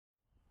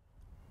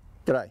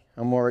G'day,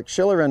 I'm Warwick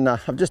Schiller, and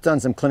I've just done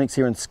some clinics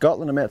here in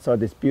Scotland. I'm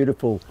outside this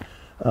beautiful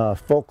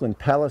Falkland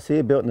Palace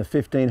here, built in the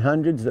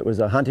 1500s. That was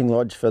a hunting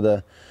lodge for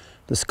the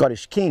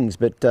Scottish kings.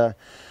 But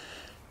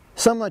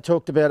something I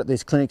talked about at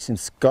these clinics in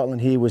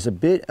Scotland here was a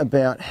bit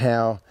about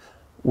how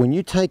when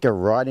you take a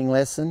riding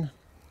lesson,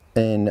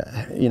 and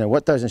you know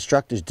what those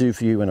instructors do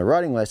for you in a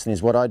riding lesson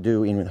is what I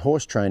do in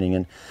horse training.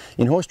 And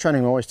in horse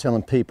training I'm always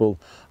telling people,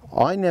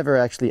 I never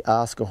actually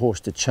ask a horse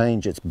to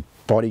change its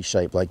body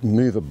shape, like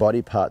move a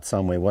body part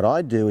somewhere. What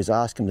I do is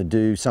ask them to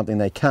do something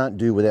they can't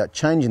do without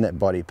changing that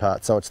body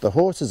part. So it's the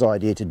horse's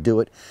idea to do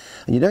it,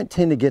 and you don't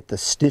tend to get the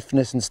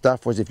stiffness and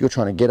stuff, whereas if you're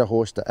trying to get a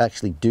horse to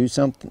actually do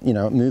something, you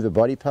know, move a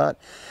body part.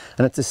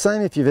 And it's the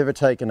same if you've ever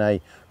taken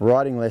a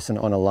riding lesson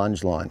on a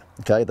lunge line.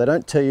 Okay, they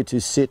don't tell you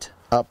to sit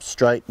up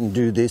straight and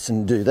do this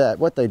and do that.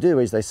 What they do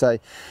is they say,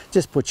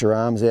 just put your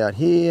arms out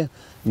here,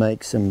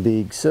 make some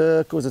big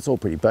circles. It's all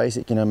pretty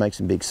basic, you know, make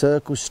some big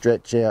circles,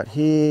 stretch out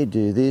here,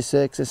 do this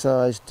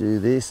exercise, do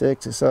this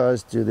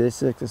exercise, do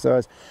this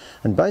exercise.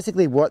 And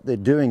basically what they're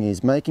doing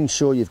is making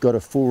sure you've got a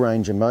full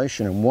range of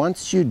motion. And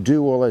once you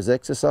do all those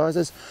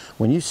exercises,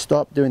 when you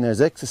stop doing those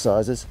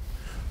exercises,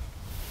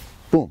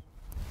 boom,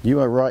 you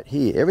are right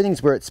here.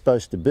 Everything's where it's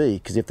supposed to be,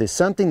 because if there's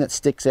something that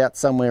sticks out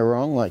somewhere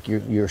wrong, like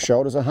your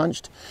shoulders are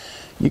hunched,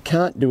 you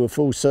can't do a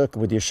full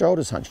circle with your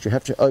shoulders hunched. You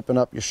have to open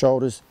up your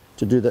shoulders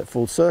to do that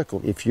full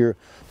circle. If your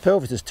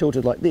pelvis is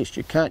tilted like this,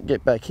 you can't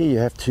get back here. You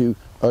have to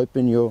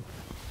open your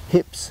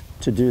hips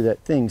to do that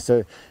thing.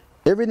 So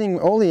everything,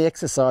 all the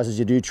exercises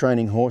you do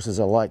training horses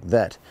are like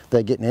that.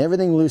 They're getting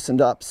everything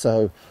loosened up,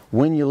 so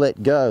when you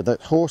let go,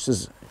 that horse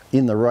is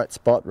in the right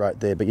spot right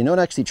there. But you're not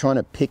actually trying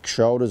to pick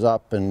shoulders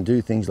up and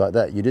do things like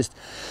that. You just,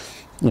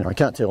 you know, I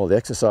can't tell all the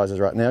exercises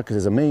right now because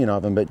there's a million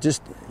of them, but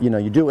just, you know,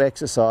 you do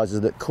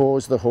exercises that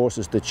cause the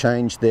horses to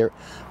change their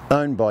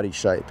own body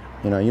shape.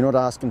 You know, you're not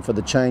asking for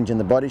the change in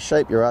the body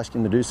shape, you're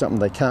asking them to do something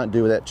they can't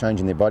do without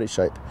changing their body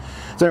shape.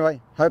 So anyway,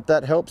 hope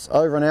that helps.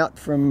 Over and out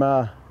from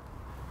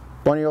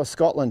Bonnie,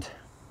 Scotland.